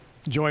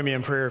Join me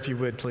in prayer if you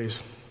would,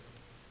 please.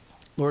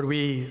 Lord,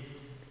 we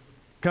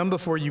come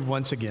before you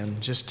once again,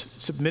 just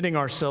submitting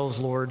ourselves,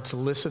 Lord, to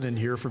listen and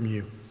hear from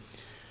you.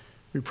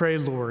 We pray,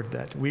 Lord,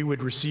 that we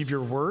would receive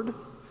your word,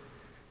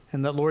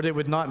 and that, Lord, it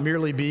would not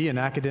merely be an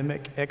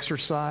academic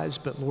exercise,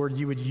 but, Lord,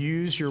 you would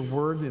use your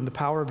word and the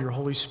power of your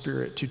Holy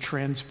Spirit to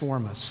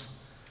transform us.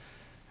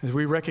 As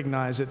we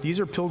recognize that these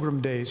are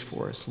pilgrim days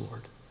for us,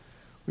 Lord.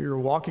 We are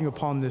walking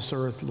upon this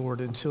earth, Lord,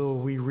 until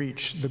we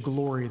reach the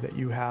glory that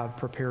you have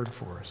prepared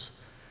for us.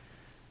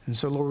 And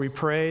so, Lord, we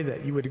pray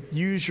that you would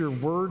use your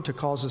word to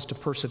cause us to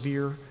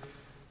persevere,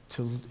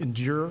 to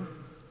endure,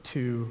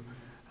 to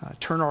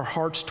turn our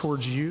hearts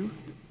towards you,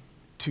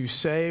 to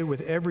say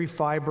with every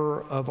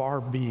fiber of our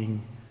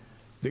being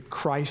that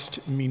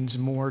Christ means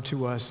more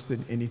to us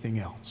than anything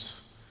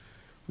else.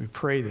 We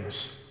pray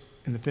this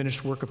in the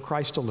finished work of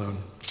Christ alone.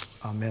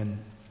 Amen.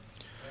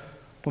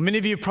 Well, many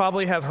of you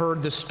probably have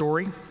heard this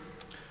story.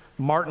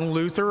 Martin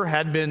Luther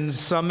had been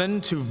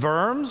summoned to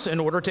Worms in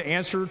order to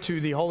answer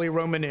to the Holy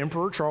Roman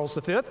Emperor Charles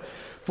V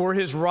for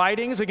his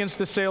writings against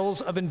the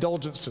sales of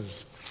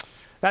indulgences.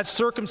 That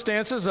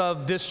circumstances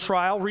of this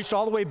trial reached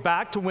all the way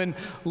back to when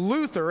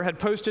Luther had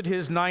posted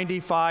his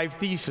 95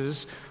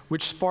 Theses,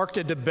 which sparked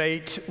a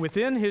debate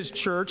within his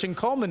church and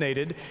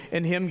culminated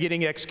in him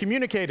getting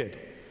excommunicated.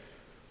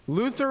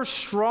 Luther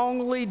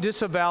strongly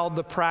disavowed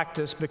the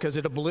practice because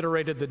it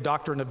obliterated the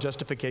doctrine of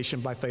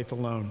justification by faith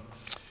alone.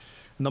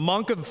 And the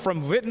monk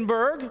from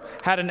Wittenberg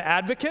had an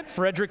advocate.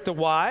 Frederick the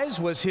Wise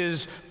was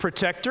his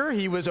protector.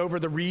 He was over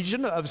the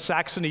region of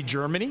Saxony,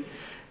 Germany.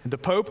 And the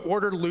Pope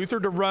ordered Luther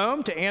to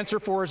Rome to answer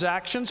for his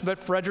actions,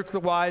 but Frederick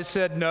the Wise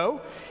said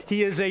no.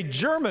 He is a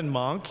German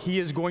monk. He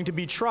is going to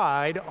be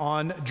tried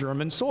on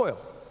German soil.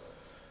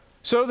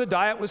 So the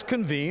Diet was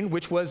convened,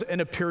 which was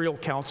an imperial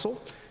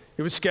council.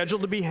 It was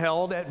scheduled to be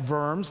held at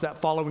Worms that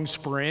following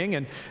spring,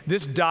 and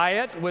this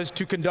Diet was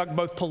to conduct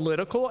both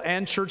political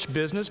and church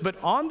business, but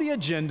on the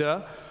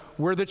agenda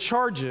were the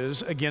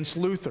charges against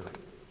Luther.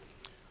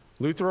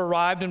 Luther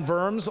arrived in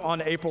Worms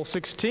on April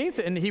 16th,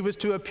 and he was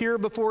to appear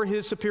before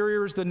his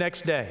superiors the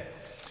next day.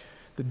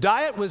 The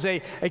Diet was a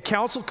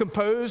council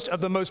composed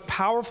of the most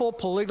powerful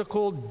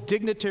political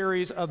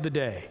dignitaries of the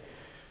day.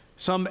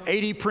 Some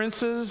 80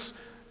 princes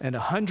and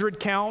 100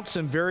 counts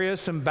and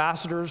various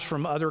ambassadors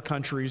from other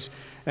countries,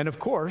 and of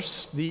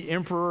course, the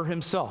emperor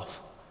himself.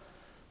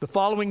 The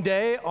following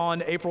day,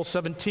 on April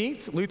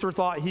 17th, Luther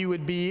thought he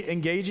would be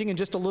engaging in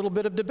just a little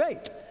bit of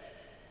debate.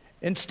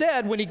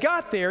 Instead, when he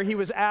got there, he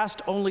was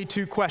asked only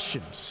 2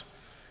 questions.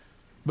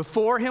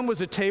 Before him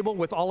was a table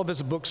with all of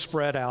his books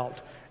spread out,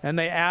 and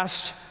they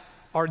asked,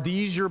 "Are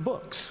these your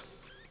books?"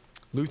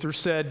 Luther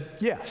said,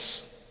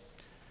 "Yes."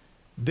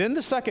 Then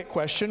the second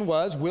question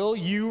was, "Will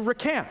you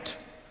recant?"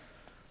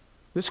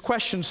 This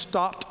question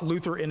stopped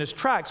Luther in his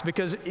tracks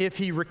because if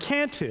he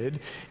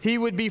recanted, he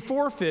would be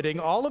forfeiting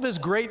all of his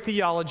great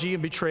theology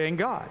and betraying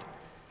God.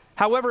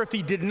 However, if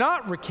he did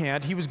not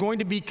recant, he was going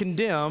to be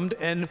condemned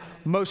and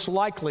most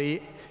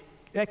likely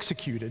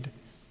executed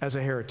as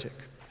a heretic.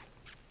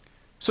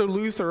 So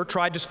Luther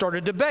tried to start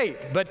a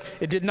debate, but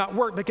it did not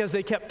work because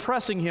they kept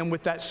pressing him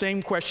with that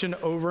same question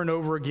over and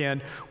over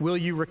again. Will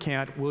you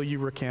recant? Will you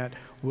recant?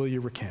 Will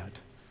you recant?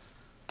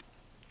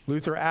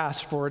 Luther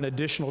asked for an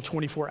additional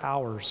 24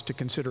 hours to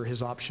consider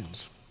his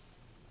options.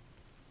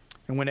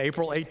 And when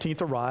April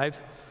 18th arrived,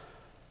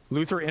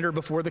 Luther entered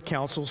before the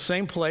council,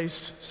 same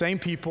place, same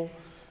people.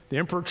 The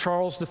Emperor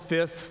Charles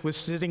V was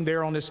sitting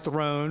there on his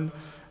throne,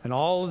 and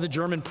all of the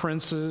German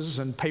princes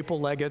and papal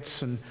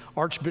legates and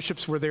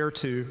archbishops were there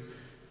too.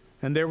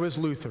 And there was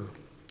Luther,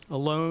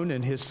 alone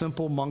in his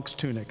simple monk's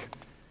tunic.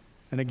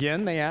 And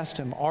again, they asked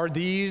him, "Are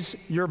these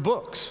your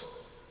books?"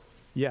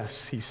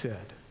 "Yes," he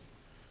said.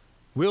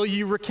 "Will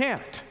you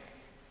recant?"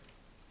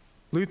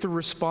 Luther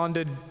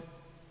responded,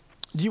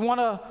 "Do you want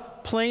a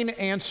plain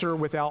answer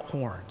without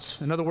horns?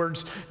 In other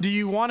words, do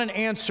you want an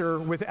answer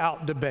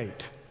without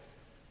debate?"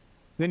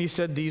 Then he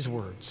said these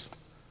words,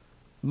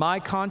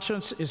 "My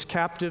conscience is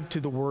captive to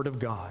the word of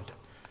God.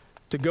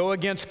 To go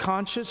against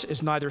conscience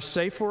is neither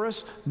safe for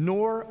us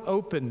nor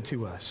open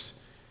to us.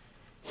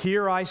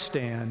 Here I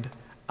stand.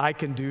 I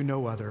can do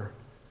no other.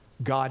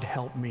 God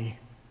help me.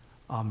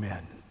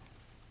 Amen."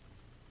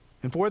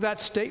 And for that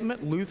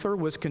statement, Luther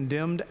was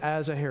condemned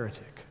as a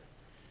heretic.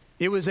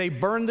 It was a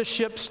burn the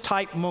ships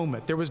type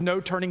moment. There was no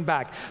turning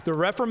back. The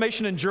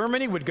Reformation in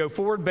Germany would go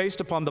forward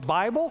based upon the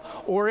Bible,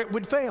 or it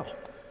would fail.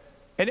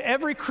 And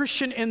every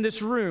Christian in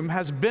this room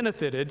has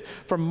benefited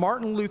from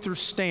Martin Luther's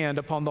stand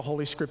upon the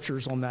Holy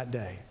Scriptures on that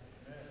day.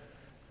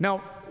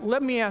 Now,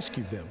 let me ask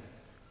you then,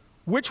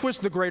 which was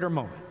the greater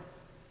moment?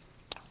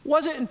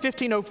 Was it in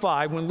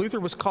 1505 when Luther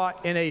was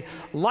caught in a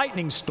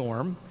lightning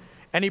storm,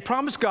 and he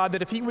promised God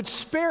that if he would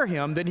spare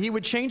him, then he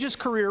would change his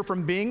career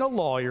from being a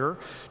lawyer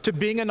to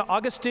being an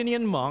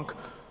Augustinian monk,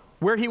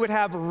 where he would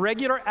have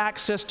regular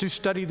access to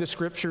study the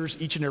Scriptures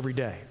each and every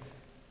day?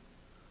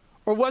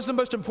 Or was the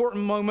most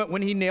important moment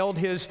when he nailed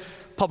his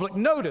public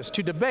notice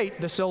to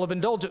debate the sale of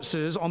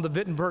indulgences on the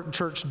Wittenberg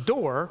church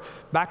door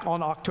back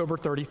on October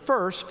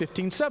 31st,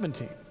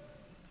 1517?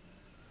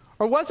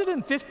 Or was it in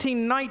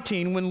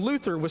 1519 when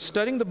Luther was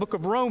studying the book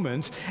of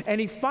Romans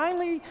and he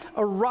finally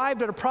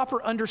arrived at a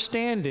proper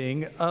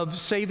understanding of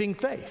saving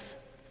faith?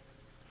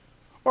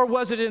 Or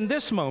was it in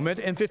this moment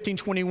in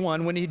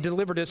 1521 when he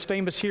delivered his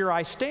famous "Here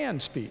I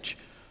Stand" speech?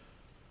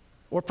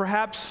 Or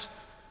perhaps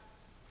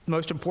the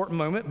most important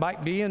moment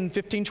might be in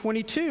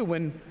 1522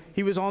 when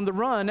he was on the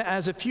run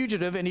as a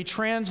fugitive and he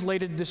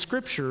translated the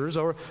scriptures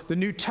or the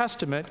New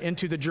Testament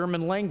into the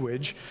German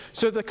language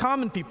so the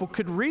common people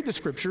could read the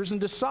scriptures and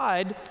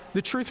decide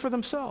the truth for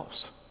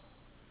themselves.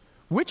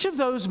 Which of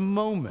those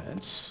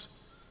moments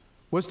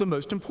was the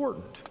most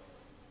important?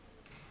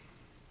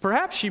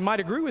 Perhaps you might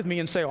agree with me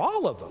and say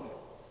all of them.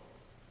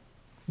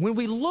 When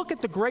we look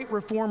at the great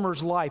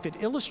reformer's life, it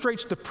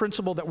illustrates the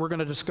principle that we're going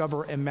to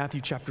discover in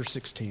Matthew chapter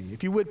 16.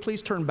 If you would,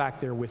 please turn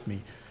back there with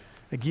me.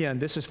 Again,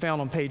 this is found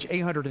on page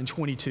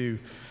 822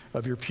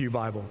 of your Pew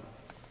Bible.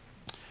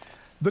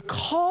 The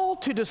call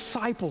to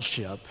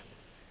discipleship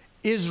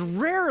is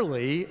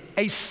rarely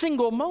a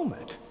single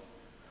moment,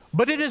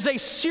 but it is a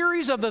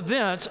series of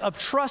events of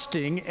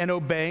trusting and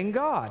obeying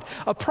God,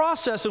 a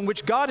process in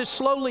which God is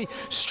slowly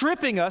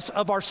stripping us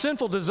of our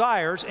sinful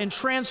desires and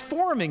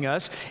transforming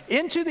us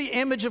into the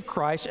image of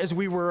Christ as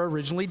we were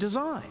originally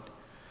designed.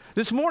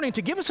 This morning,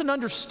 to give us an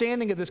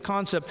understanding of this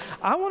concept,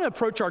 I want to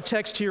approach our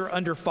text here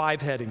under 5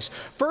 headings.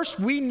 First,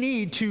 we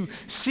need to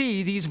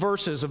see these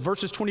verses of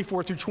verses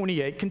 24 through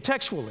 28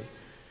 contextually,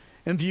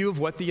 in view of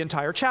what the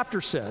entire chapter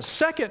says.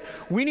 Second,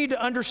 we need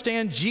to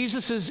understand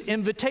Jesus'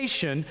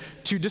 invitation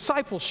to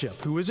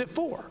discipleship. Who is it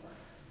for?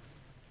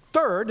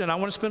 Third, and I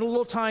want to spend a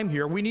little time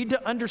here, we need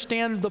to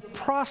understand the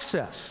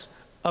process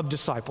of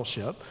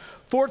discipleship.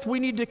 Fourth, we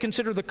need to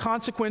consider the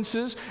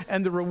consequences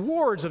and the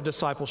rewards of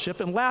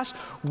discipleship. And last,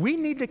 we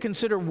need to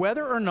consider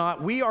whether or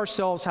not we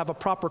ourselves have a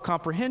proper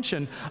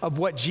comprehension of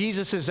what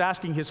Jesus is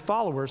asking his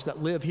followers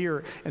that live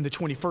here in the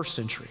 21st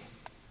century.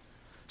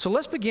 So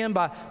let's begin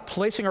by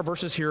placing our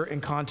verses here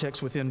in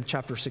context within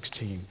chapter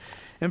 16.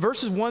 In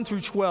verses 1 through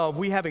 12,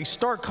 we have a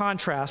stark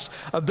contrast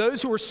of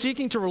those who are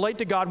seeking to relate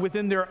to God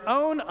within their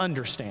own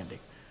understanding.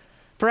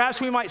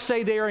 Perhaps we might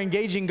say they are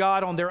engaging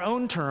God on their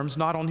own terms,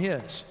 not on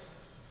his.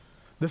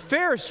 The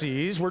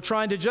Pharisees were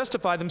trying to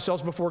justify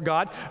themselves before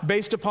God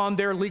based upon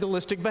their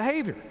legalistic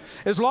behavior.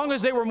 As long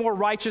as they were more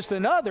righteous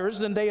than others,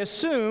 then they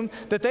assumed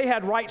that they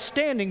had right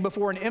standing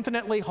before an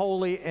infinitely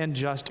holy and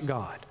just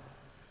God.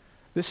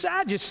 The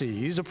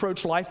Sadducees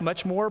approached life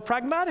much more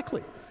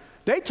pragmatically.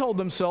 They told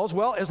themselves,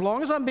 well, as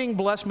long as I'm being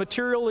blessed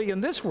materially in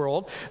this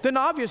world, then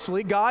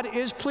obviously God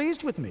is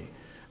pleased with me.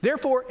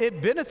 Therefore,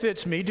 it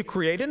benefits me to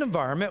create an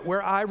environment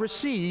where I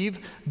receive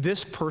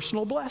this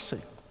personal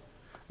blessing.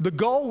 The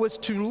goal was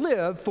to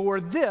live for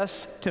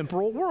this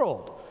temporal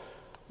world.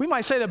 We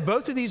might say that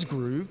both of these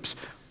groups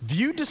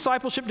viewed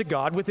discipleship to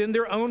God within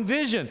their own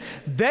vision.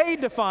 They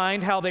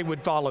defined how they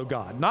would follow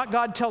God, not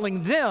God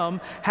telling them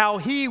how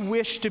he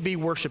wished to be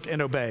worshiped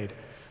and obeyed,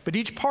 but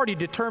each party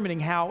determining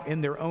how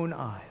in their own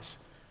eyes.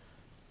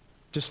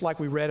 Just like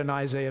we read in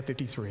Isaiah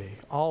 53,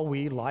 all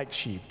we like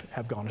sheep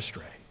have gone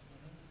astray.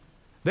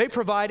 They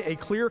provide a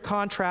clear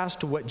contrast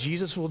to what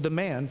Jesus will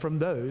demand from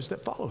those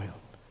that follow him.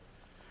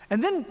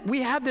 And then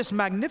we have this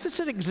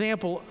magnificent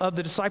example of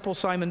the disciple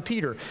Simon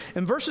Peter.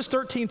 In verses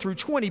 13 through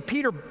 20,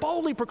 Peter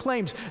boldly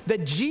proclaims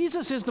that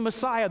Jesus is the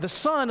Messiah, the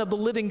Son of the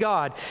living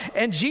God.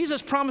 And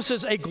Jesus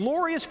promises a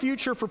glorious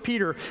future for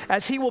Peter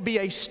as he will be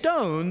a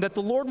stone that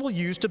the Lord will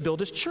use to build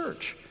his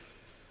church.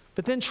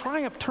 But then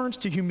triumph turns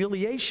to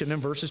humiliation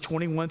in verses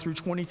 21 through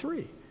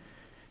 23.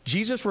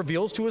 Jesus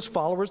reveals to his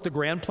followers the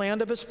grand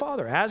plan of his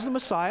Father. As the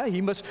Messiah, he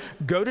must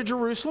go to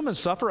Jerusalem and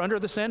suffer under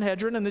the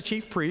Sanhedrin and the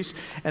chief priests,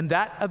 and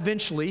that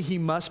eventually he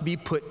must be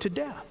put to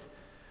death.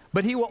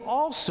 But he will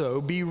also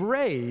be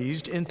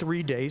raised in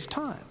 3 days'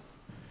 time.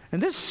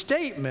 And this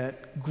statement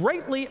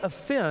greatly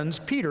offends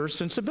Peter's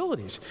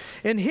sensibilities.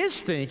 In his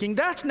thinking,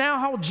 that's now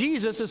how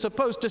Jesus is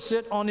supposed to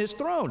sit on his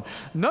throne.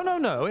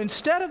 No.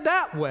 Instead of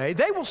that way,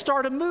 they will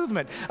start a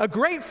movement, a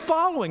great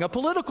following, a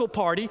political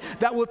party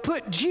that would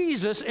put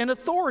Jesus in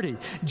authority.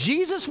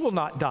 Jesus will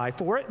not die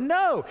for it.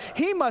 No,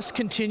 he must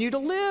continue to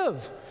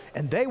live,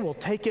 and they will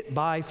take it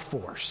by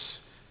force.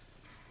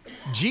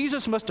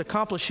 Jesus must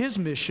accomplish his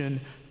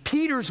mission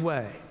Peter's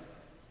way.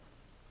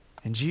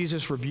 And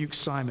Jesus rebukes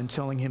Simon,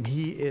 telling him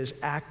he is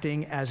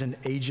acting as an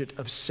agent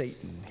of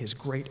Satan, his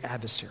great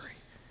adversary.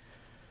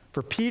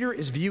 For Peter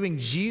is viewing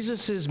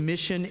Jesus'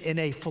 mission in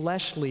a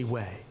fleshly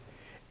way,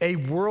 a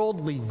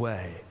worldly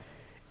way,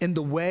 in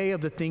the way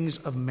of the things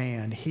of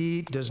man.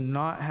 He does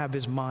not have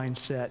his mind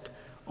set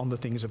on the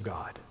things of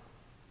God.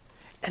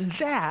 And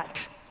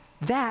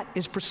that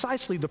is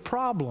precisely the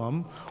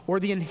problem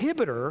or the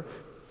inhibitor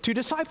to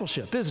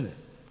discipleship, isn't it?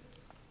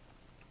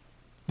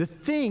 The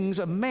things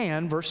of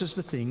man versus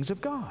the things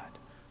of God.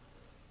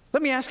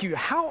 Let me ask you,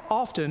 how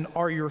often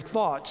are your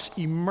thoughts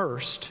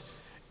immersed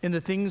in the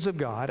things of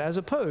God as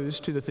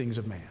opposed to the things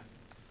of man?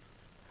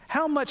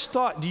 How much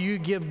thought do you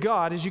give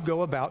God as you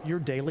go about your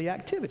daily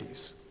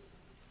activities?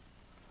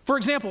 For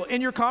example,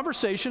 in your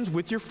conversations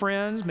with your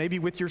friends, maybe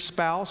with your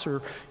spouse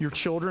or your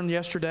children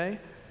yesterday,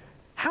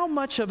 how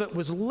much of it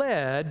was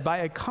led by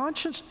a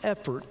conscious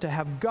effort to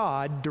have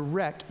God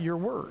direct your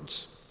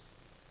words?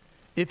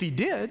 If he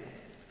did,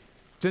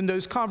 then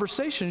those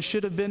conversations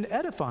should have been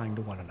edifying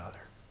to one another.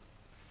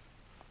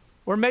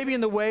 Or maybe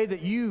in the way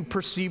that you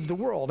perceive the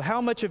world.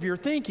 How much of your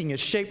thinking is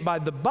shaped by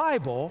the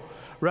Bible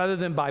rather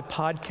than by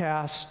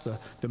podcasts,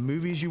 the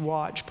movies you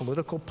watch,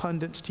 political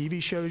pundits, TV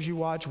shows you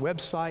watch,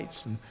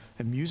 websites,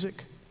 and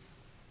music?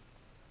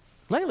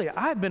 Lately,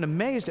 I've been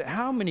amazed at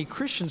how many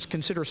Christians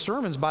consider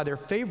sermons by their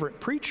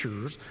favorite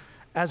preachers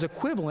as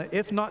equivalent,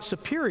 if not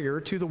superior,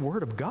 to the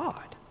Word of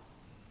God.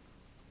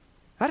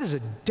 That is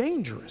a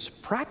dangerous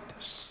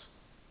practice.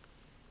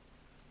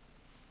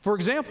 For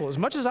example, as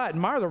much as I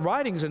admire the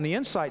writings and the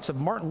insights of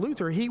Martin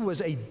Luther, he was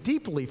a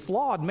deeply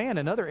flawed man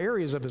in other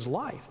areas of his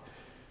life.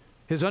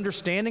 His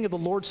understanding of the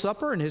Lord's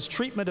Supper and his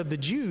treatment of the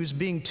Jews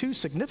being two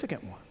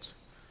significant ones.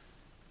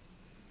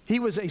 He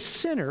was a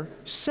sinner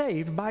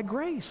saved by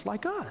grace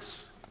like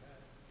us.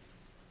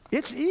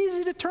 It's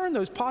easy to turn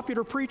those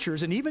popular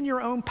preachers and even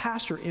your own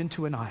pastor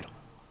into an idol.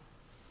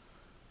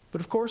 But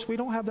of course, we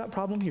don't have that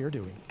problem here,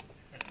 do we?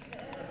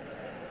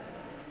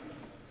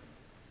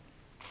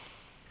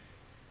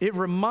 It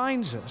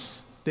reminds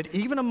us that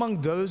even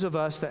among those of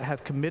us that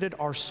have committed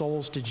our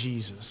souls to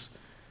Jesus,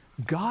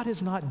 God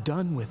is not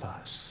done with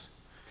us.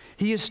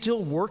 He is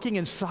still working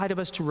inside of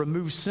us to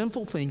remove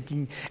sinful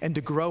thinking and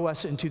to grow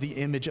us into the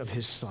image of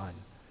his Son.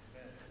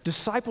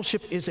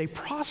 Discipleship is a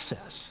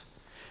process.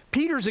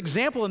 Peter's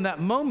example in that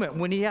moment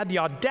when he had the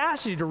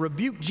audacity to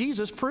rebuke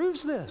Jesus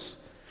proves this.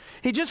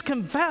 He just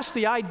confessed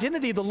the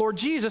identity of the Lord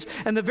Jesus,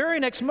 and the very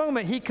next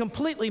moment he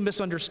completely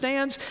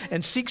misunderstands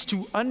and seeks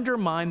to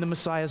undermine the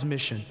Messiah's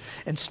mission.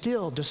 And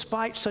still,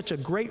 despite such a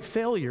great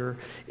failure,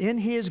 in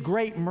his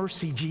great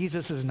mercy,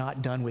 Jesus is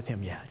not done with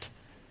him yet.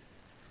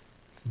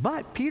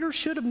 But Peter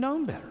should have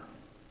known better.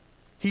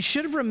 He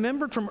should have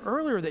remembered from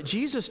earlier that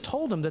Jesus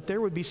told him that there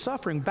would be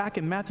suffering back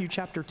in Matthew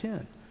chapter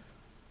 10.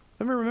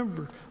 Let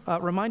me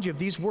remind you of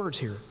these words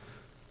here.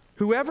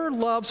 Whoever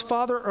loves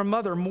father or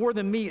mother more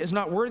than me is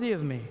not worthy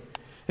of me.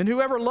 And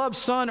whoever loves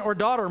son or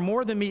daughter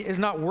more than me is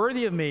not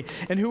worthy of me.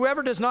 And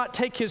whoever does not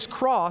take his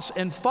cross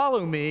and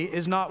follow me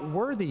is not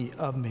worthy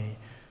of me.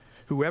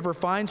 Whoever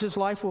finds his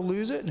life will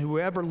lose it, and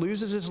whoever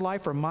loses his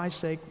life for my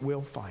sake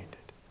will find it.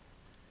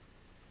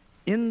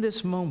 In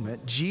this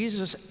moment,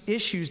 Jesus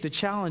issues the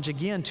challenge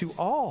again to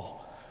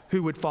all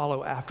who would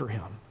follow after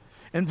him.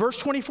 In verse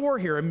 24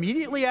 here,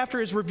 immediately after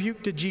his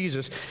rebuke to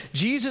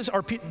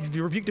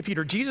rebuke to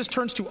Peter, Jesus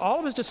turns to all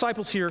of his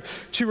disciples here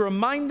to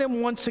remind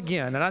them once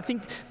again. And I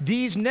think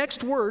these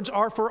next words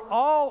are for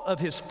all of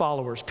his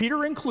followers,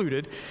 Peter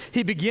included.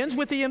 He begins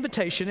with the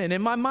invitation, and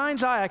in my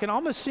mind's eye, I can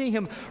almost see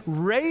him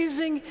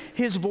raising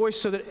his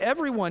voice so that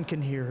everyone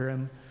can hear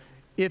him.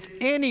 If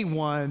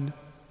anyone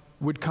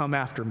would come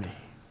after me.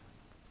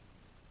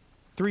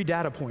 3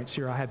 data points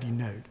here I have you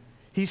note.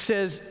 He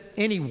says,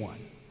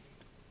 anyone.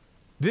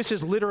 This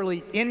is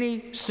literally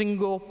any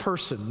single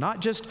person, not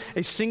just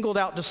a singled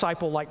out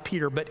disciple like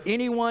Peter, but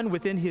anyone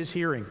within his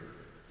hearing.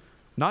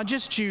 Not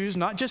just Jews,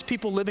 not just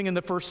people living in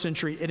the first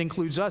century, it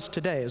includes us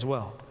today as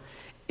well.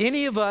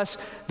 Any of us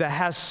that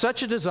has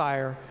such a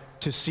desire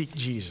to seek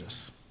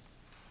Jesus.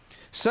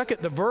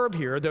 Second, the verb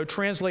here, though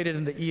translated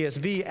in the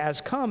ESV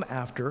as come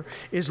after,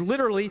 is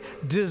literally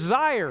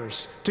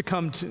desires to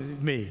come to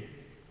me.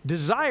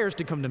 Desires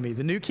to come to me.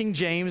 The New King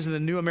James and the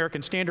New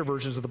American Standard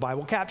versions of the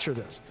Bible capture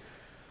this.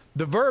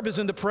 The verb is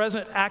in the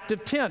present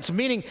active tense,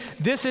 meaning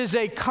this is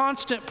a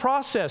constant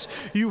process.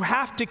 You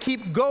have to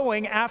keep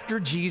going after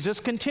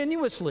Jesus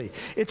continuously.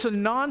 It's a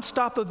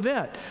nonstop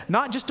event,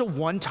 not just a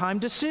one-time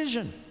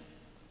decision.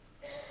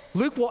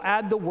 Luke will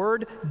add the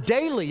word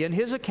daily in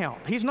his account.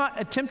 He's not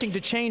attempting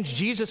to change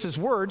Jesus'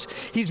 words.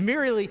 He's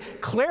merely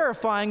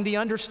clarifying the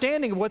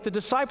understanding of what the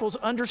disciples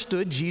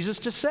understood Jesus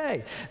to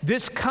say.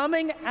 This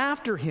coming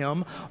after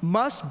him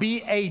must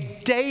be a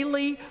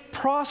daily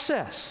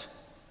process.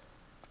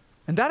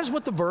 And that is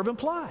what the verb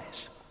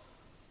implies.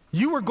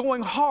 You are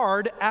going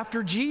hard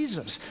after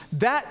Jesus.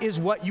 That is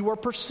what you are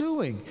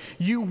pursuing.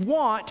 You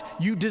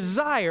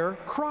desire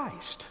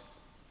Christ.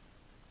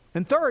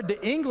 And third,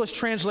 the English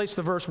translates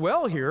the verse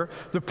well here.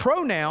 The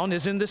pronoun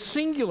is in the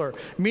singular,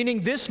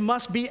 meaning this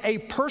must be a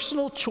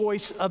personal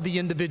choice of the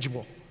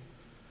individual.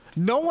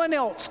 No one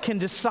else can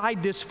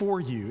decide this for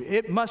you.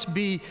 It must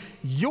be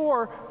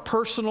your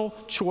personal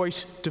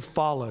choice to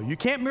follow. You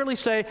can't merely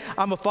say,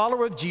 I'm a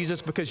follower of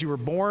Jesus because you were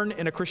born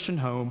in a Christian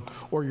home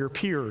or your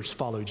peers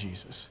follow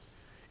Jesus.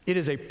 It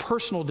is a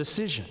personal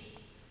decision.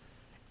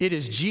 It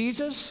is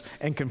Jesus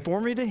and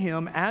conformity to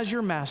him as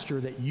your master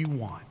that you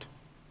want.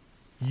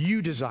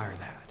 You desire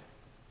that.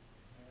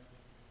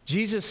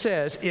 Jesus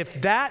says,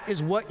 if that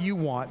is what you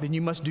want, then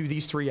you must do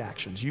these 3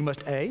 actions. You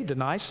must A,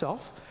 deny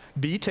self.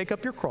 B, take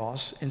up your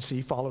cross, and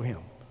C, follow him.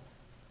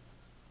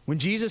 When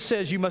Jesus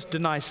says you must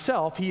deny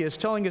self, he is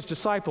telling his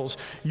disciples,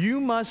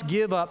 you must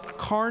give up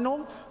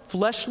carnal,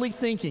 fleshly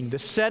thinking, the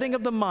setting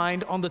of the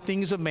mind on the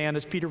things of man,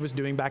 as Peter was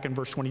doing back in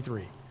verse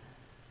 23.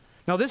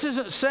 Now, this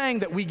isn't saying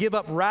that we give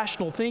up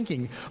rational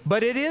thinking,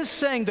 but it is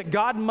saying that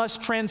God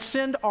must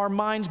transcend our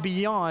minds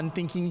beyond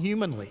thinking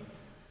humanly.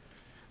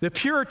 The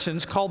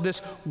Puritans called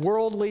this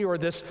worldly or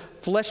this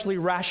fleshly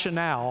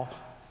rationale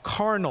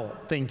carnal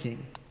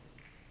thinking.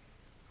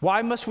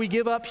 Why must we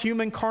give up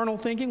human carnal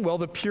thinking? Well,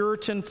 the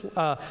Puritan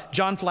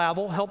John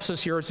Flavel helps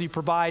us here as he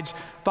provides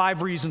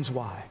 5 reasons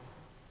why.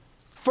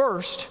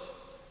 First,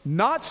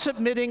 not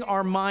submitting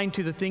our mind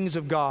to the things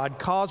of God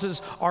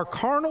causes our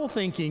carnal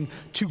thinking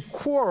to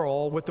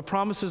quarrel with the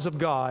promises of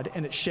God,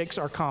 and it shakes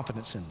our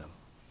confidence in them.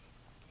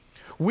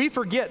 We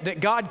forget that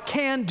God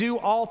can do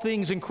all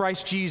things in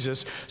Christ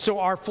Jesus, so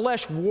our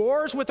flesh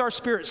wars with our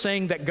spirit,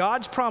 saying that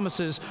God's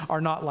promises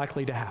are not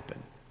likely to happen.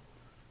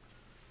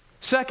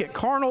 Second,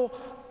 carnal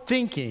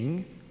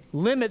thinking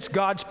limits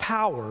God's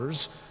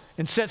powers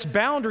and sets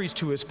boundaries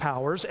to his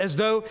powers as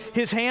though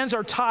his hands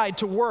are tied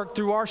to work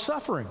through our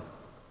suffering.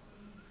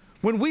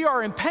 When we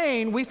are in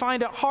pain, we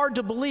find it hard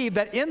to believe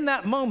that in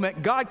that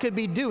moment God could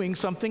be doing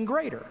something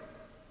greater.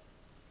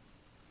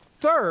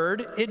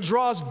 Third, it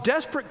draws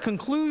desperate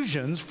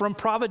conclusions from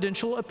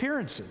providential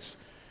appearances.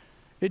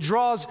 It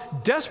draws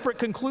desperate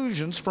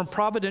conclusions from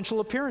providential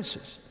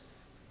appearances.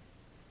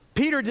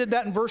 Peter did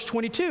that in verse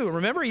 22.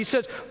 Remember, he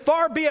says,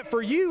 "Far be it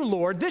for you,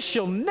 Lord, this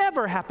shall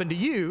never happen to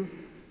you."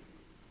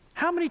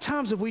 How many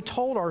times have we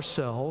told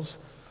ourselves,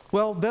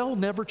 well, they'll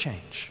never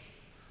change,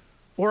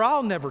 or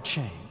I'll never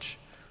change,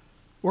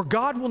 or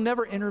God will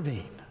never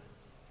intervene?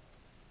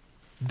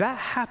 That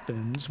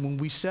happens when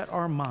we set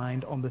our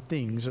mind on the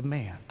things of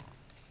man.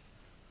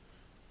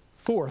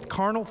 Fourth,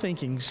 carnal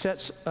thinking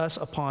sets us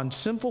upon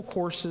sinful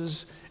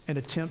courses and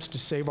attempts to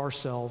save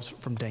ourselves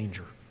from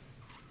danger.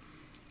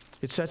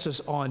 It sets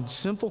us on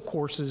simple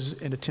courses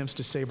and attempts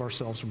to save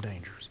ourselves from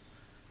dangers.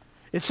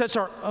 It sets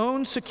our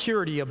own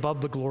security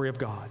above the glory of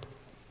God.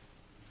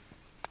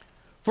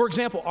 For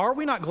example, are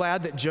we not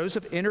glad that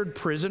Joseph entered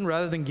prison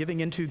rather than giving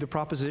into the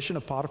proposition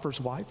of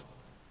Potiphar's wife?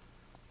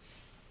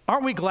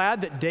 Aren't we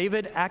glad that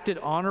David acted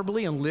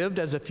honorably and lived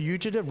as a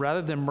fugitive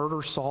rather than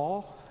murder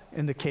Saul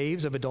in the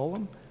caves of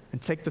Adullam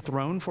and take the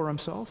throne for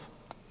himself?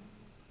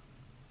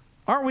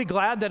 Aren't we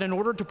glad that in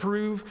order to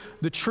prove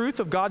the truth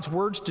of God's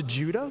words to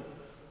Judah,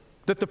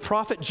 that the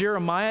prophet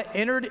Jeremiah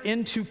entered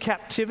into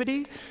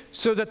captivity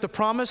so that the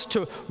promise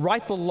to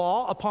write the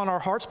law upon our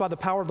hearts by the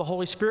power of the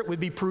Holy Spirit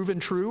would be proven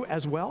true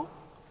as well?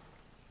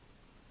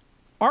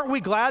 Aren't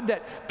we glad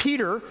that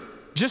Peter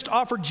just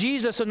offered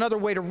Jesus another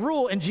way to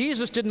rule, and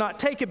Jesus did not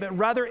take it, but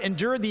rather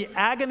endured the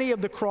agony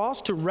of the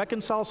cross to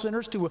reconcile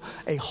sinners to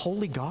a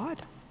holy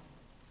God?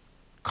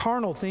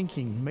 Carnal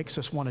thinking makes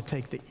us want to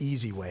take the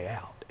easy way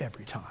out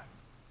every time.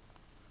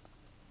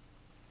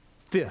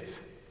 Fifth,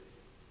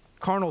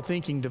 carnal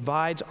thinking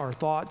divides our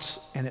thoughts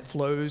and it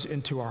flows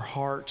into our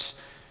hearts.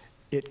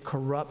 It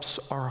corrupts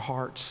our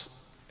hearts,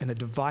 and a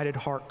divided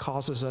heart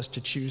causes us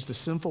to choose the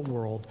sinful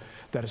world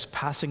that is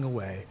passing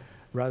away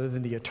rather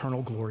than the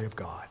eternal glory of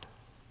God.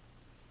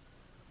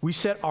 We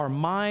set our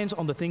minds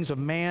on the things of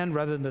man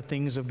rather than the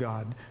things of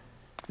God.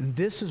 And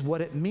this is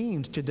what it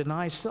means to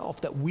deny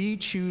self, that we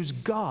choose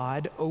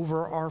God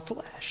over our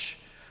flesh.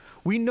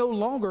 We no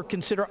longer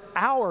consider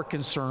our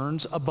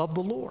concerns above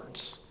the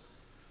Lord's.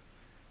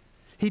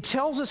 He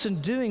tells us in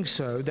doing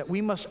so that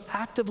we must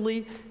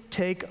actively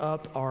take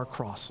up our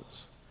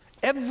crosses.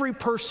 Every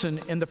person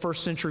in the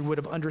first century would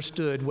have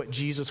understood what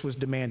Jesus was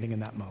demanding in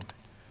that moment.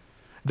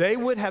 They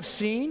would have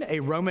seen a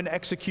Roman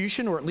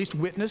execution, or at least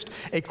witnessed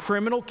a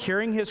criminal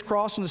carrying his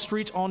cross in the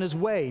streets on his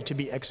way to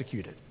be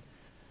executed.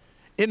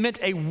 It meant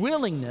a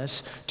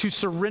willingness to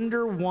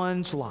surrender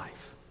one's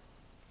life.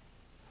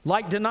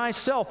 Like deny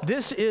self,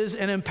 this is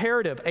an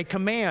imperative, a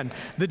command.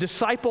 The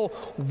disciple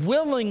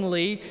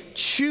willingly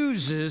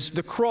chooses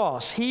the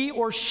cross. He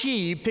or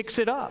she picks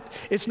it up.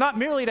 It's not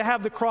merely to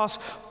have the cross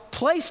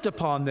placed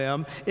upon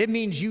them, it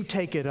means you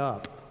take it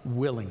up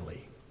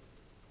willingly.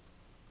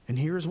 And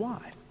here's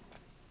why.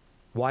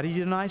 Why do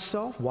you deny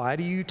self? Why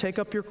do you take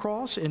up your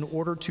cross? In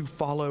order to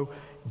follow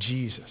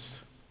Jesus.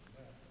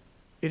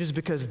 It is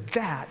because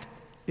that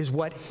is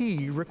what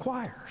he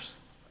requires.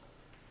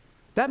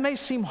 That may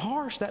seem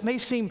harsh, that may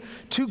seem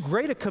too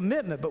great a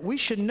commitment, but we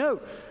should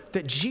note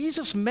that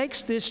Jesus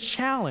makes this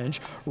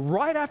challenge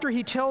right after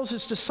he tells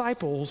his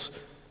disciples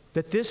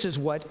that this is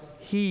what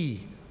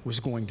he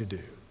was going to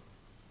do.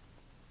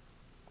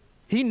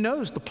 He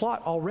knows the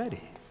plot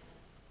already.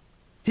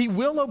 He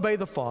will obey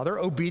the Father,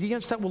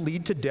 obedience that will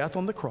lead to death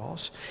on the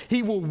cross.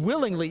 He will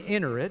willingly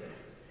enter it.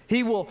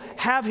 He will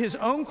have his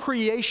own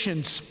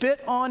creation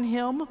spit on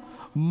him,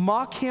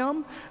 mock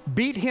him,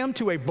 beat him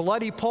to a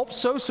bloody pulp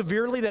so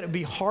severely that it would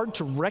be hard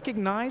to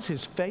recognize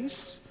his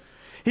face.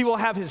 He will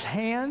have his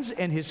hands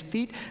and his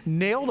feet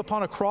nailed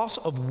upon a cross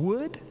of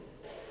wood.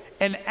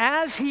 And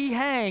as he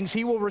hangs,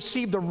 he will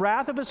receive the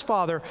wrath of his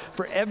Father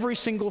for every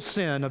single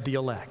sin of the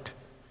elect.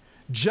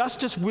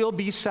 Justice will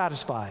be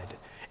satisfied.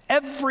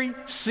 Every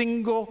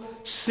single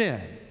sin,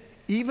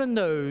 even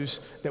those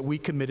that we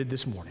committed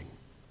this morning.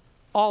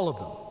 All of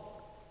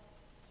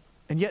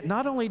them. And yet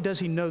not only does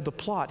he know the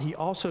plot, he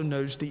also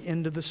knows the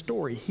end of the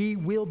story. He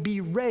will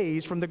be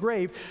raised from the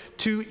grave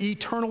to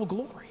eternal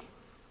glory.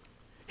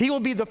 He will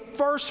be the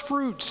first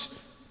fruits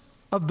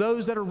of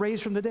those that are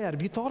raised from the dead.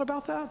 Have you thought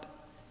about that?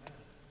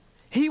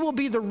 He will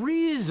be the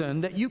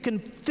reason that you can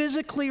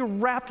physically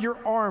wrap your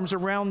arms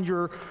around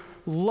your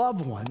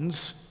loved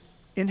ones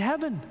in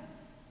heaven.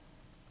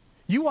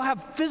 You will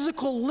have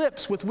physical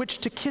lips with which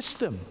to kiss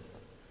them.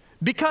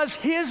 Because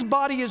his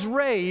body is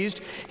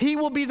raised, he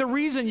will be the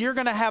reason you're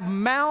going to have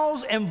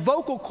mouths and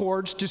vocal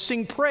cords to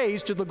sing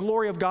praise to the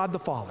glory of God the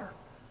Father.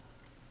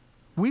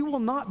 We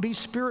will not be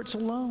spirits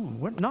alone.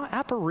 We're not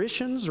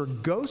apparitions or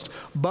ghosts,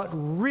 but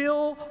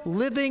real,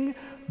 living,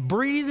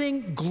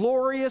 breathing,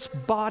 glorious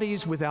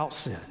bodies without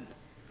sin.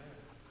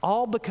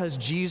 All because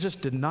Jesus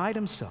denied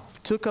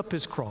himself, took up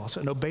his cross,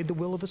 and obeyed the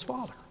will of his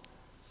Father.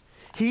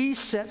 He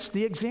sets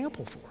the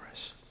example for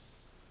us.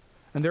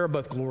 And there are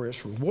both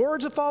glorious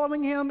rewards of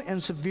following him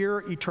and severe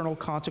eternal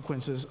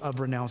consequences of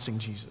renouncing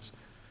Jesus.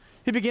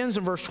 He begins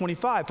in verse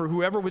 25, for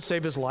whoever would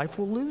save his life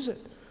will lose it.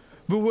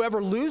 But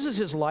whoever loses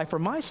his life for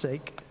my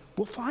sake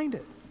will find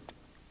it.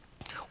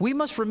 We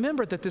must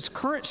remember that this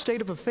current state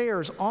of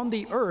affairs on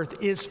the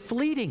earth is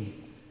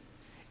fleeting.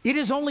 It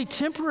is only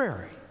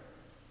temporary.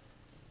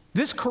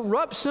 This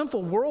corrupt,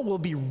 sinful world will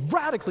be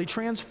radically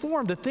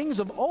transformed. The things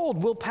of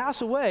old will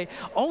pass away.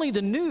 Only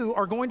the new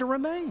are going to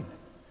remain.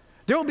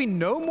 There will be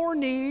no more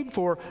need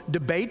for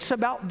debates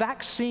about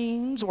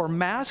vaccines or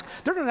masks.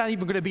 There's not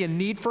even going to be a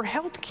need for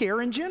health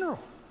care in general.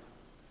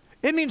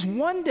 It means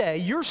one day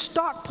your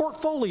stock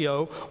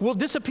portfolio will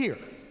disappear.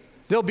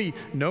 There'll be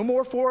no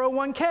more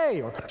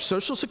 401k or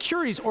Social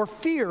Securities or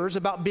fears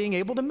about being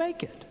able to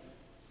make it.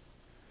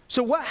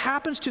 So what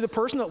happens to the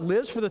person that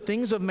lives for the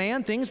things of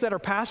man, things that are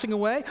passing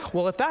away?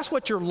 Well, if that's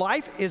what your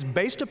life is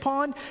based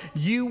upon,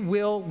 you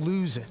will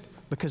lose it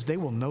because they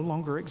will no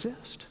longer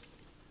exist.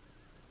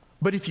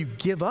 But if you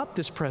give up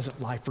this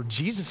present life for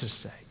Jesus'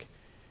 sake,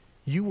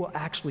 you will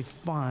actually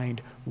find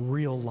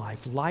real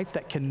life, life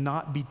that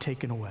cannot be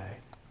taken away.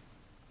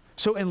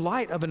 So in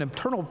light of an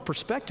eternal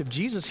perspective,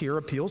 Jesus here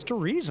appeals to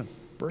reason.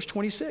 Verse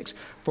 26,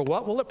 for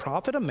what will it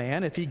profit a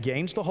man if he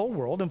gains the whole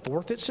world and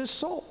forfeits his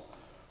soul?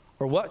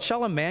 Or what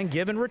shall a man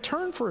give in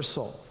return for his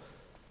soul?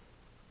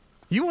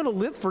 You want to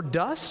live for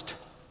dust?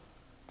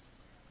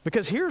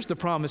 Because here's the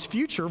promised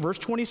future, verse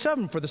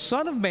 27, for the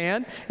Son of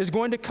Man is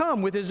going to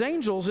come with his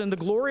angels in the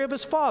glory of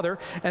his Father,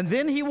 and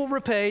then he will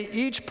repay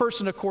each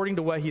person according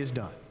to what he has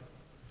done.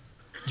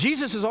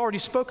 Jesus has already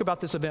spoke about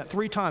this event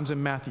 3 times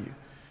in Matthew.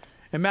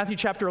 In Matthew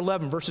chapter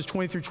 11, verses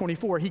 20 through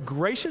 24, he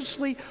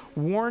graciously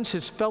warns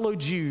his fellow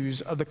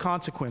Jews of the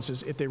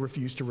consequences if they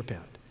refuse to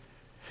repent.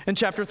 In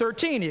chapter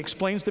 13, he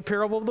explains the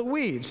parable of the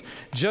weeds.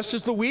 Just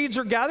as the weeds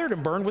are gathered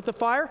and burned with the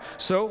fire,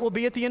 so it will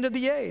be at the end of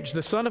the age.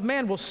 The Son of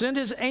Man will send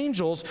his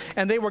angels,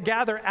 and they will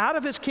gather out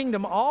of his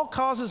kingdom all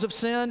causes of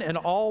sin and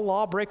all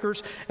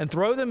lawbreakers and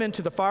throw them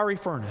into the fiery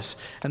furnace.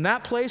 In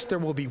that place there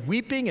will be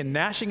weeping and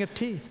gnashing of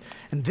teeth.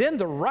 And then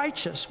the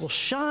righteous will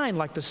shine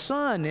like the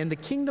sun in the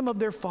kingdom of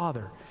their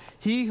Father.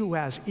 He who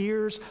has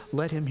ears,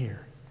 let him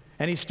hear.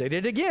 And he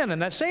stated again in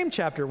that same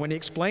chapter when he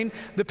explained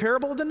the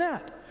parable of the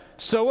net.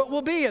 So it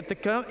will be at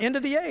the end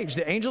of the age.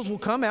 The angels will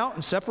come out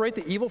and separate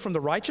the evil from the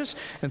righteous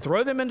and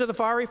throw them into the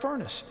fiery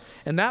furnace.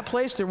 In that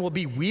place there will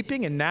be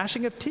weeping and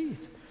gnashing of teeth.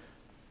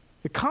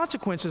 The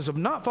consequences of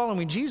not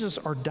following Jesus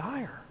are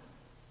dire.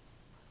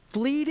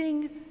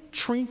 Fleeting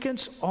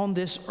trinkets on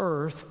this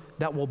earth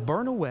that will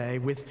burn away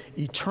with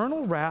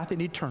eternal wrath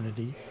in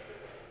eternity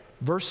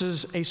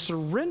versus a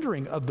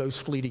surrendering of those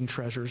fleeting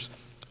treasures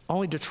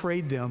only to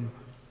trade them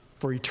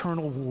for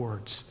eternal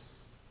rewards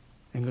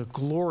and a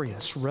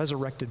glorious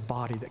resurrected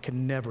body that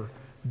can never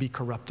be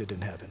corrupted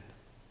in heaven.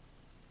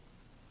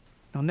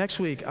 Now, next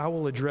week, I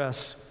will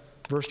address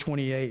verse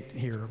 28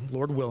 here,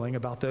 Lord willing,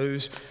 about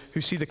those who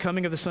see the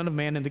coming of the Son of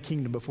Man in the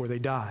kingdom before they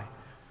die.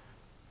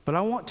 But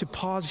I want to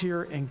pause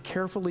here and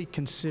carefully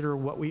consider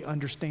what we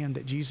understand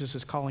that Jesus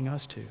is calling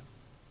us to.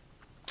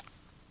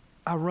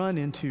 I run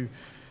into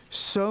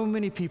so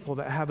many people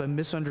that have a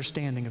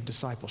misunderstanding of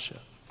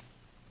discipleship.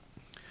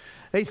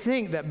 They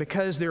think that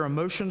because their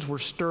emotions were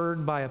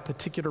stirred by a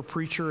particular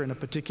preacher in a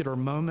particular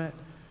moment,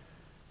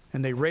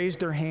 and they raised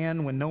their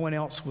hand when no one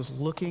else was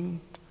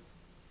looking,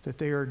 that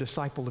they are a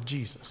disciple of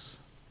Jesus.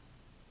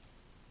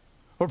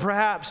 Or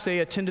perhaps they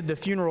attended the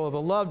funeral of a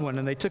loved one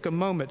and they took a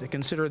moment to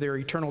consider their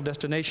eternal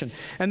destination.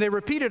 And they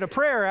repeated a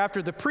prayer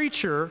after the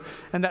preacher,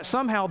 and that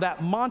somehow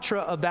that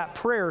mantra of that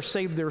prayer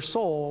saved their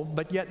soul,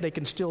 but yet they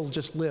can still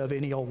just live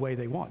any old way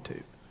they want to.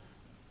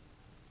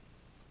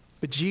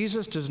 But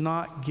Jesus does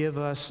not give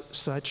us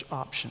such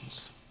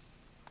options.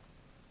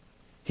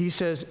 He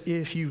says,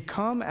 if you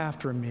come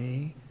after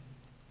me,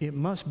 it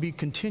must be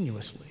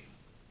continuously.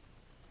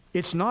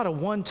 It's not a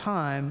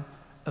one-time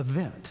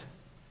event.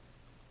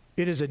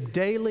 It is a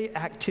daily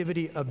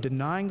activity of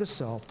denying the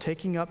self,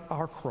 taking up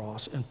our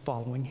cross, and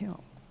following him.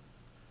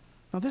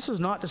 Now, this is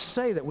not to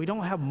say that we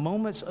don't have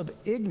moments of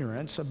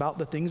ignorance about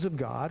the things of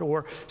God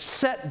or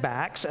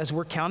setbacks as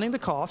we're counting the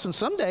costs. And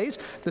some days,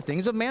 the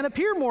things of man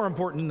appear more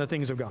important than the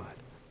things of God.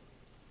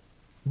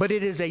 But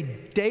it is a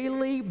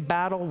daily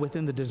battle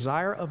within the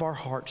desire of our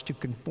hearts to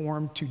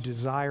conform to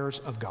desires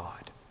of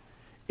God.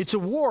 It's a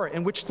war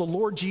in which the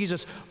Lord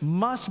Jesus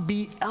must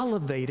be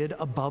elevated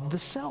above the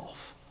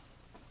self.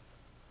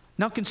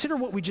 Now consider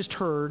what we just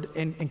heard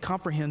and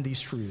comprehend these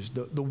truths.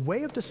 The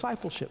way of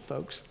discipleship,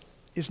 folks,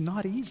 is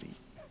not easy.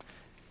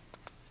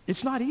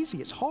 It's not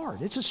easy. It's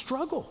hard. It's a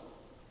struggle.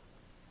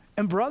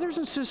 And brothers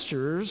and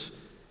sisters,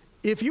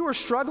 if you are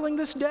struggling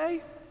this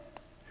day,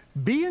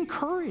 be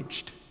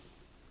encouraged.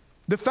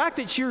 The fact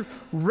that you're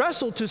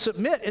wrestled to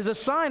submit is a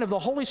sign of the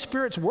Holy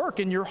Spirit's work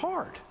in your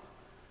heart.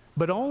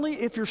 But only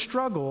if your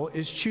struggle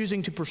is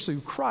choosing to pursue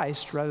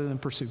Christ rather than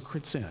pursue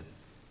sin.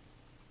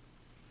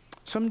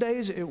 Some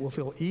days it will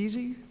feel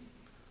easy,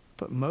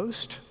 but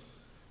most,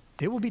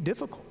 it will be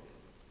difficult.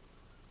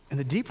 And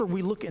the deeper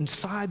we look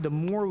inside, the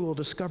more we will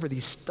discover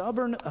these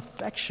stubborn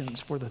affections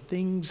for the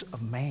things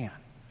of man.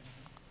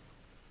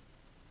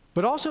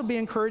 But also be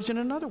encouraged in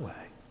another way.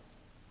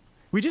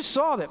 We just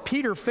saw that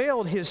Peter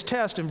failed his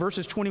test in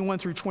verses 21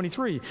 through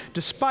 23,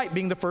 despite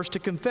being the first to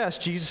confess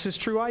Jesus'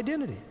 true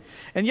identity.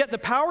 And yet the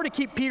power to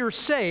keep Peter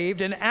saved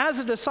and as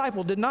a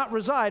disciple did not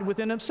reside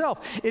within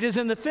himself. It is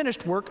in the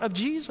finished work of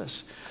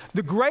Jesus.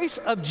 The grace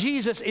of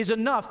Jesus is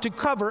enough to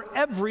cover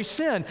every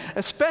sin,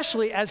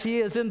 especially as he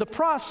is in the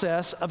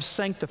process of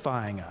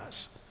sanctifying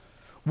us.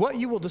 What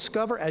you will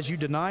discover as you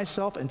deny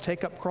self and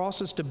take up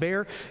crosses to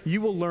bear,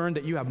 you will learn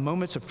that you have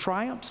moments of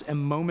triumphs and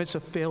moments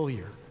of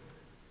failure.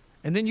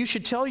 And then you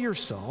should tell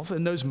yourself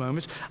in those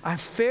moments, I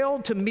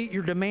failed to meet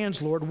your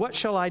demands, Lord. What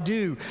shall I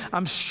do?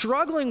 I'm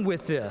struggling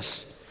with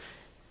this.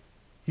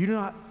 You do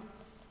not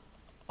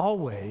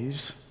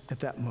always,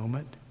 at that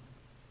moment,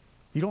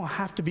 you don't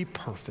have to be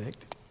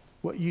perfect.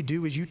 What you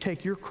do is you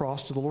take your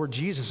cross to the Lord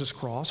Jesus'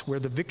 cross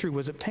where the victory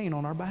was obtained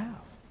on our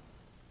behalf.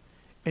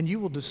 And you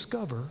will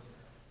discover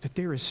that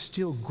there is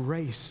still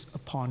grace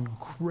upon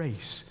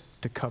grace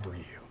to cover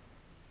you.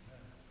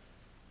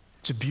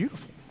 It's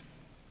beautiful.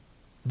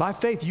 By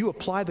faith, you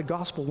apply the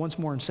gospel once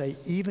more and say,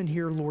 even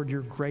here, Lord,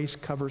 your grace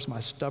covers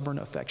my stubborn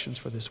affections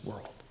for this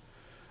world.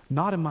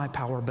 Not in my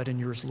power, but in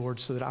yours, Lord,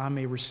 so that I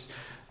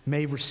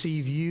may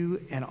receive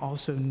you and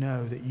also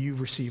know that you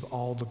receive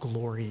all the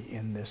glory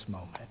in this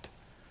moment.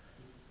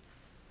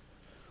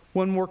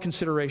 One more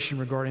consideration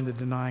regarding the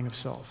denying of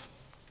self.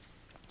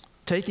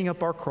 Taking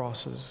up our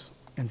crosses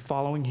and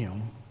following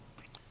him,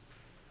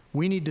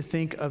 we need to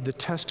think of the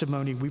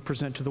testimony we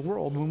present to the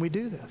world when we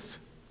do this.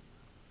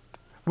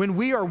 When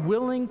we are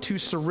willing to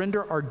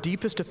surrender our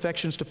deepest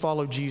affections to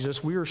follow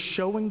Jesus, we are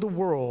showing the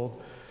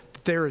world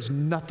that there is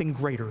nothing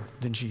greater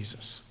than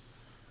Jesus.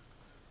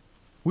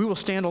 We will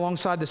stand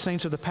alongside the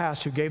saints of the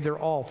past who gave their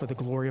all for the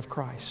glory of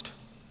Christ.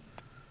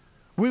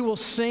 We will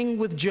sing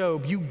with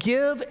Job, you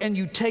give and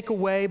you take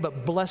away,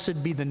 but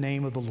blessed be the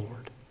name of the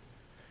Lord.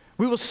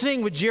 We will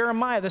sing with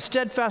Jeremiah, the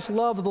steadfast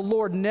love of the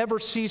Lord never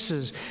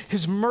ceases.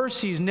 His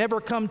mercies never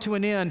come to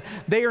an end.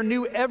 They are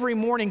new every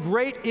morning.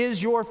 Great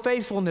is your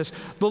faithfulness.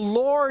 The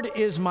Lord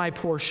is my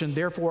portion,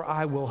 therefore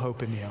I will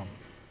hope in him.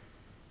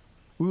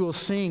 We will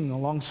sing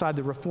alongside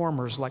the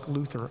reformers like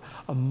Luther,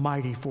 a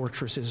mighty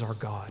fortress is our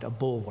God, a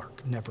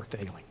bulwark never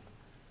failing.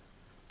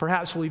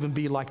 Perhaps we'll even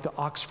be like the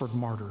Oxford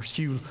martyrs,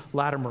 Hugh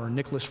Latimer and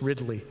Nicholas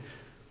Ridley,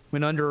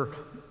 when under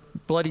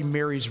Bloody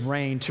Mary's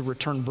reign to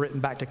return Britain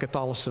back to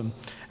Catholicism.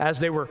 As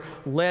they were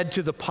led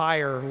to the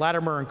pyre,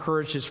 Latimer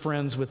encouraged his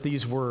friends with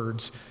these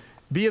words,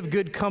 be of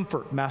good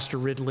comfort, Master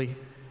Ridley,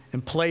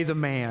 and play the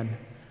man.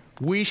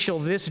 We shall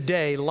this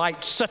day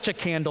light such a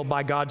candle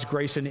by God's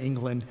grace in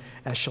England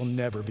as shall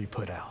never be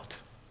put out.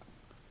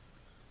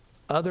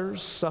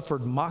 Others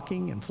suffered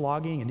mocking and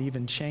flogging and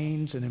even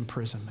chains and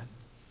imprisonment.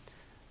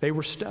 They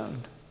were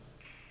stoned.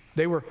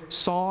 They were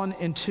sawn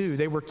in two.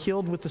 They were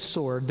killed with the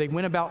sword. They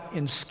went about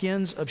in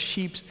skins of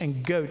sheep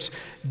and goats,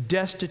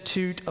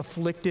 destitute,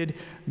 afflicted,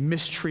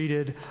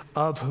 mistreated,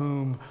 of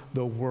whom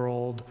the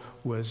world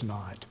was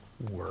not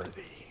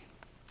worthy.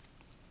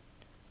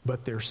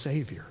 But their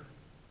Savior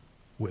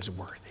was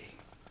worthy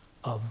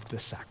of the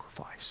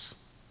sacrifice.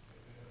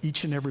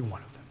 Each and every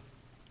one of them.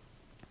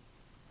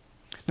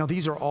 Now,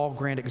 these are all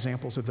grand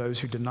examples of those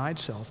who denied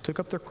self, took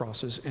up their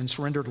crosses, and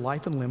surrendered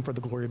life and limb for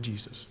the glory of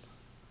Jesus.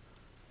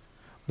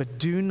 But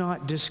do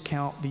not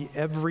discount the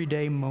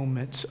everyday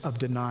moments of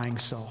denying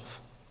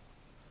self.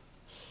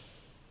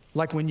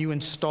 Like when you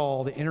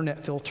install the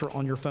internet filter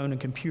on your phone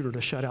and computer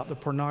to shut out the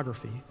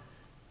pornography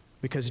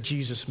because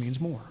Jesus means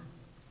more.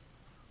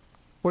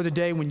 Or the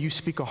day when you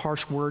speak a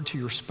harsh word to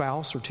your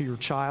spouse or to your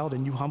child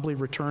and you humbly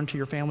return to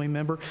your family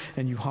member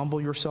and you humble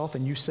yourself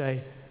and you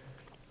say,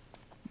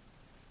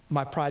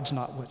 my pride's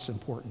not what's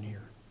important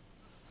here.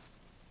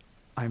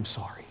 I'm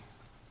sorry.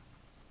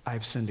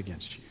 I've sinned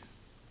against you.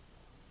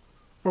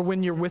 Or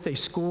when you're with a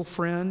school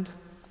friend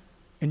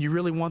and you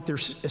really want their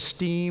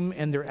esteem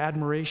and their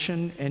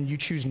admiration and you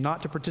choose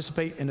not to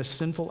participate in a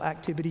sinful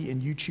activity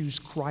and you choose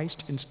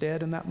Christ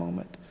instead in that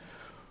moment.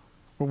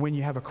 Or when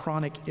you have a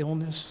chronic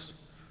illness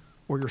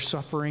or you're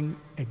suffering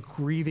a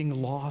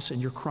grieving loss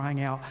and you're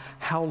crying out,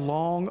 how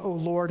long, O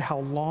Lord, how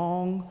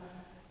long?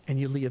 And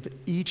you live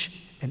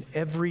each and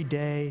every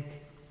day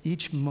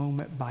each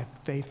moment by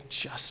faith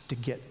just to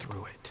get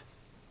through it.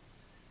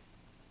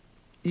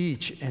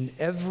 Each and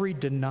every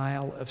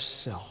denial of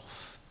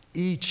self,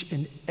 each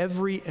and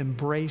every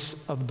embrace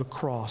of the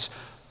cross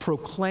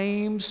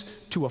proclaims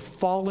to a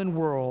fallen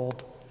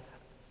world,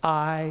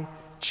 I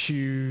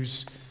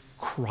choose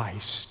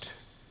Christ,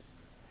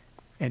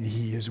 and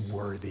he is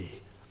worthy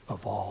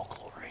of all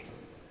glory.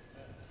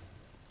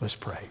 Let's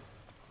pray.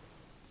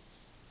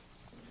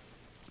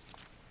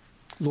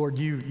 Lord,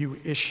 you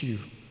issue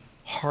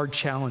hard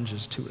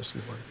challenges to us,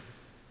 Lord.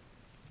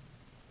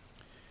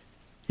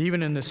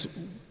 Even in this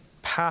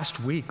past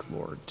week,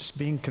 Lord, just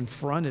being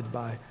confronted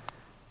by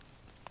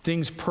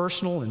things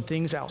personal and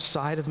things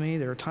outside of me,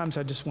 there are times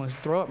I just want to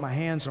throw up my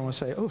hands and I want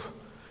to say, oh,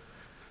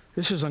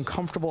 this is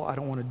uncomfortable. I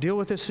don't want to deal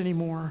with this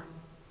anymore.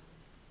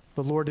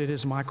 But Lord, it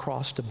is my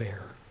cross to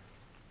bear.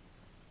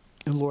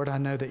 And Lord, I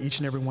know that each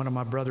and every one of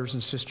my brothers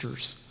and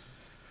sisters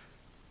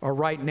are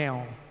right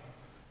now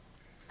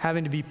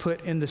having to be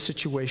put in the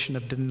situation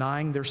of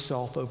denying their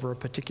self over a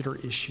particular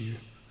issue,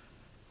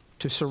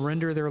 to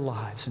surrender their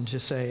lives and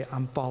just say,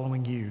 I'm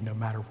following you no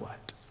matter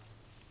what.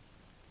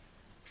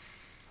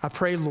 I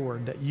pray,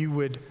 Lord, that you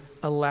would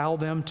allow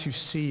them to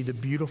see the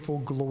beautiful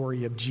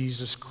glory of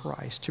Jesus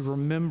Christ, to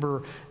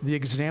remember the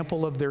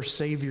example of their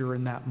Savior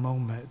in that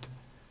moment.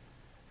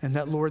 And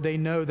that, Lord, they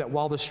know that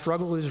while the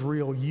struggle is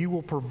real, you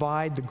will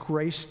provide the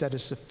grace that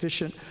is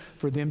sufficient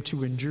for them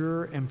to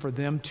endure and for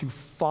them to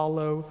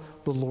follow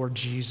the Lord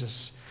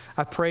Jesus.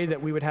 I pray that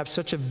we would have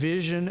such a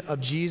vision of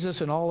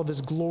Jesus and all of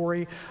his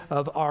glory,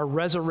 of our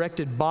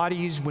resurrected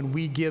bodies when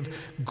we give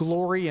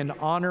glory and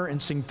honor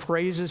and sing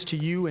praises to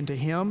you and to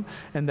him.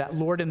 And that,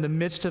 Lord, in the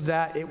midst of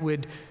that, it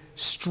would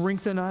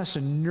strengthen us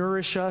and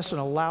nourish us and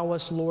allow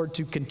us, Lord,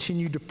 to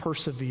continue to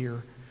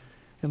persevere.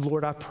 And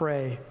Lord, I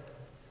pray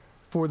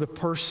for the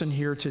person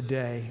here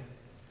today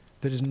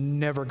that has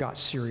never got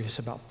serious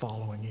about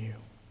following you.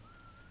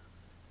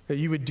 That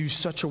you would do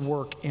such a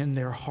work in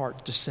their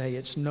heart to say,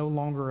 it's no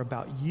longer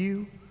about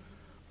you,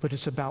 but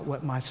it's about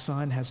what my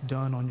Son has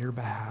done on your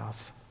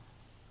behalf.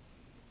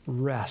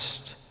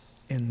 Rest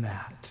in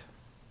that.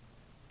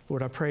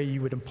 Lord, I pray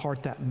you would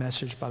impart that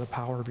message by the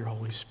power of your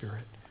Holy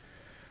Spirit.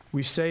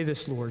 We say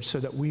this, Lord, so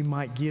that we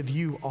might give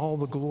you all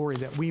the glory,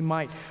 that we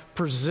might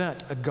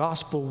present a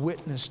gospel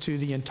witness to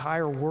the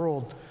entire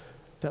world,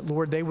 that,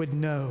 Lord, they would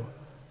know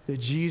that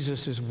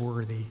Jesus is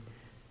worthy.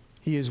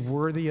 He is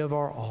worthy of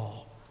our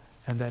all,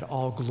 and that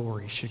all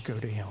glory should go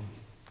to him.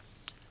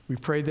 We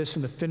pray this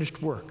in the finished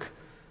work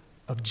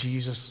of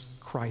Jesus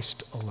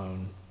Christ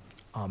alone.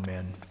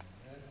 Amen.